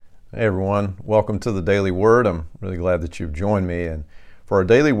Hey everyone, welcome to the Daily Word. I'm really glad that you've joined me. And for our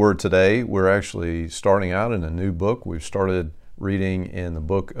Daily Word today, we're actually starting out in a new book. We've started reading in the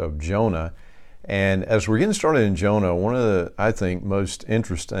book of Jonah. And as we're getting started in Jonah, one of the, I think, most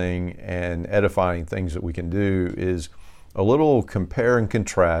interesting and edifying things that we can do is a little compare and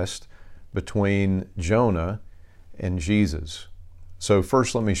contrast between Jonah and Jesus. So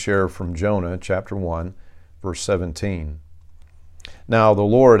first let me share from Jonah chapter 1, verse 17. Now the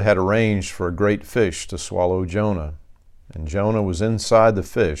Lord had arranged for a great fish to swallow Jonah, and Jonah was inside the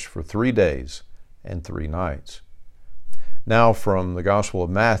fish for 3 days and 3 nights. Now from the Gospel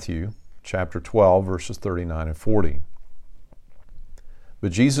of Matthew, chapter 12, verses 39 and 40.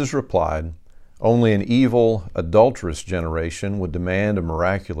 But Jesus replied, "Only an evil, adulterous generation would demand a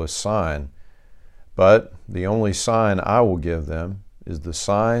miraculous sign, but the only sign I will give them is the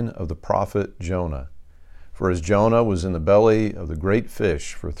sign of the prophet Jonah. For as Jonah was in the belly of the great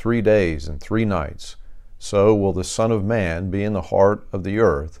fish for 3 days and 3 nights, so will the Son of Man be in the heart of the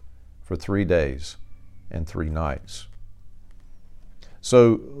earth for 3 days and 3 nights."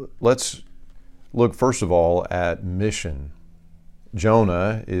 So let's look first of all at mission.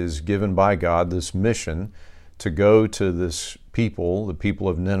 Jonah is given by God this mission to go to this people, the people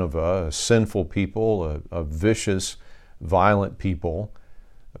of Nineveh, a sinful people, a vicious, violent people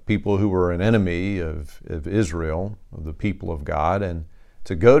who were an enemy of Israel, of the people of God, and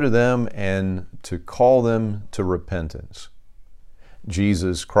to go to them and to call them to repentance.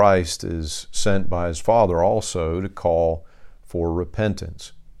 Jesus Christ is sent by his Father also to call for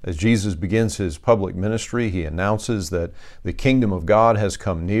repentance. As Jesus begins his public ministry, he announces that the kingdom of God has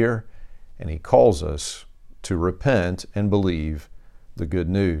come near, and he calls us to repent and believe the good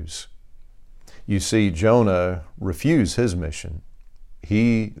news. You see, Jonah refused his mission.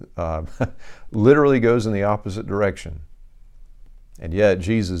 He literally goes in the opposite direction. And yet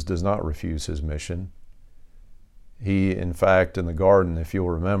Jesus does not refuse his mission. He, in fact, in the garden, if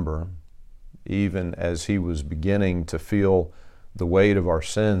you'll remember, even as he was beginning to feel the weight of our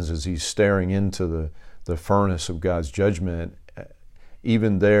sins as he's staring into the furnace of God's judgment,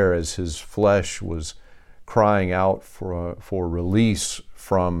 even there as his flesh was crying out for release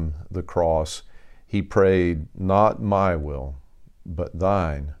from the cross, he prayed, "Not my will, but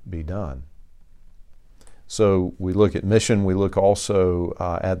thine be done." So we look at mission. We look also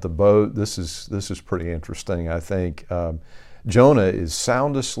at the boat. This is pretty interesting, I think. Jonah is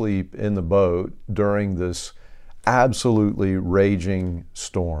sound asleep in the boat during this absolutely raging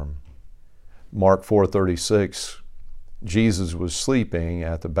storm. Mark 4:36, Jesus was sleeping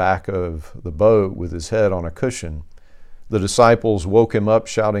at the back of the boat with his head on a cushion. The disciples woke him up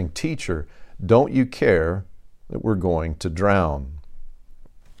shouting, "Teacher, don't you care that we're going to drown?"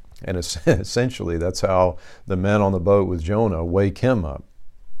 And essentially that's how the men on the boat with Jonah wake him up.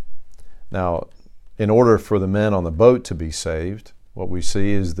 Now, in order for the men on the boat to be saved, what we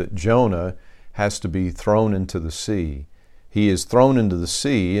see is that Jonah has to be thrown into the sea. He is thrown into the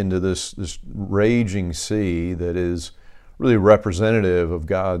sea, into this raging sea that is really representative of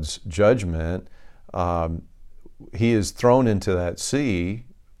God's judgment. He is thrown into that sea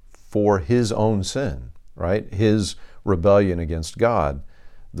for his own sin, right? His rebellion against God.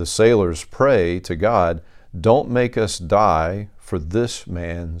 The sailors pray to God, "Don't make us die for this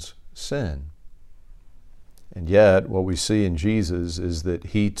man's sin." And yet, what we see in Jesus is that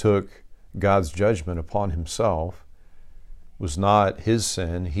he took God's judgment upon himself. It was not his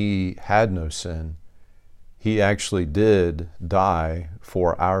sin. He had no sin. He actually did die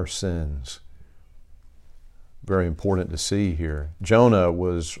for our sins. Very important to see here. Jonah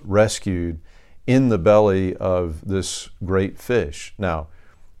was rescued in the belly of this great fish. Now,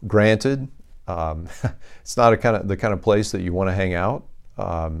 granted, it's not the kind of place that you want to hang out.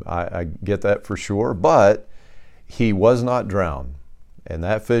 I get that for sure, but he was not drowned. And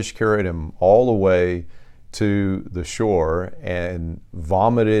that fish carried him all the way to the shore and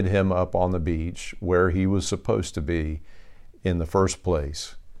vomited him up on the beach where he was supposed to be in the first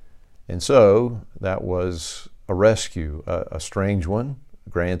place. And so that was a rescue, a strange one,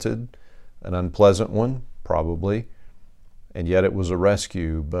 granted, an unpleasant one, probably, and yet it was a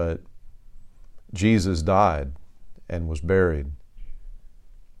rescue. But Jesus died and was buried.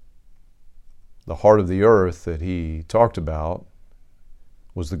 The heart of the earth that he talked about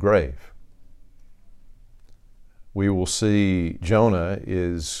was the grave. We will see Jonah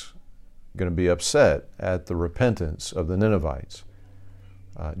is going to be upset at the repentance of the Ninevites.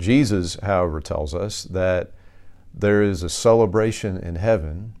 Jesus, however, tells us that there is a celebration in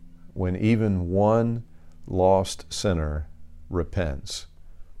heaven when even one lost sinner repents.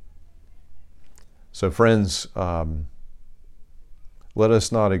 So friends, Let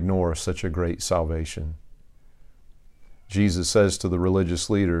us not ignore such a great salvation. Jesus says to the religious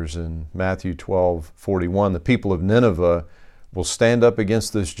leaders in Matthew 12:41, the people of Nineveh will stand up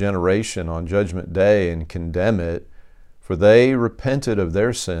against this generation on Judgment Day and condemn it, for they repented of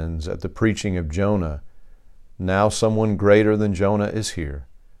their sins at the preaching of Jonah. Now someone greater than Jonah is here,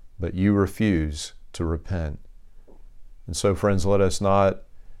 but you refuse to repent. And so, friends, let us not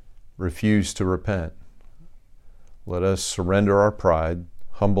refuse to repent. Let us surrender our pride,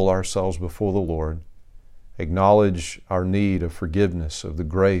 humble ourselves before the Lord, acknowledge our need of forgiveness, of the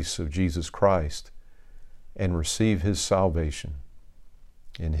grace of Jesus Christ, and receive His salvation.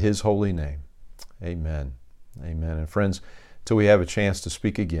 In His holy name, amen. Amen. And friends, till we have a chance to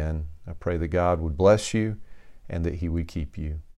speak again, I pray that God would bless you and that He would keep you.